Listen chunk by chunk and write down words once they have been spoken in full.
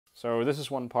So this is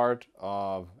one part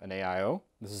of an AIO.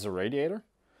 This is a radiator.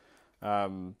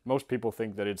 Most people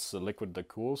think that it's a liquid that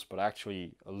cools, but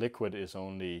actually a liquid is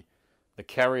only the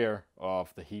carrier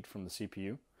of the heat from the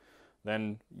CPU.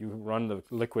 Then you run the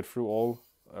liquid through or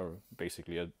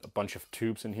basically a bunch of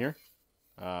tubes in here,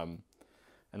 and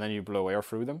then you blow air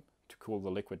through them to cool the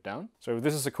liquid down. So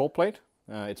this is a cold plate.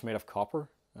 It's made of copper.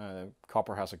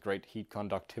 Copper has a great heat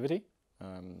conductivity.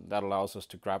 That allows us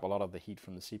to grab a lot of the heat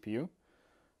from the CPU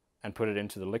and put it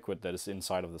into the liquid that is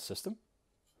inside of the system.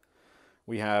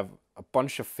 We have a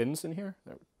bunch of fins in here.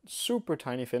 They're super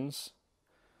tiny fins,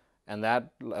 and that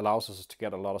allows us to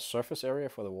get a lot of surface area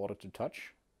for the water to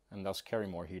touch and thus carry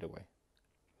more heat away.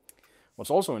 What's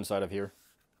also inside of here,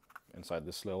 inside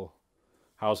this little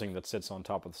housing that sits on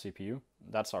top of the CPU,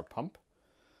 that's our pump.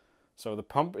 So the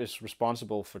pump is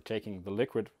responsible for taking the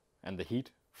liquid and the heat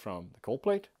from the cold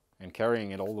plate and carrying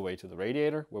it all the way to the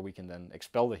radiator, where we can then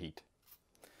expel the heat.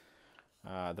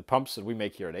 The pumps that we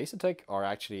make here at Asetek are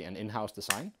actually an in-house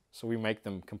design, so we make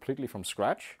them completely from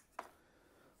scratch.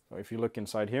 So if you look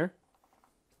inside here,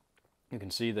 you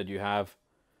can see that you have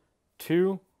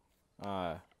two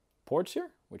ports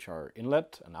here, which are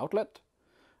inlet and outlet,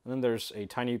 and then there's a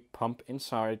tiny pump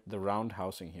inside the round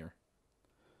housing here.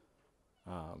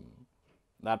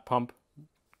 That pump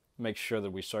makes sure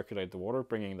that we circulate the water,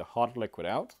 bringing the hot liquid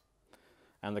out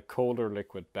and the colder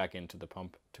liquid back into the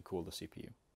pump to cool the CPU.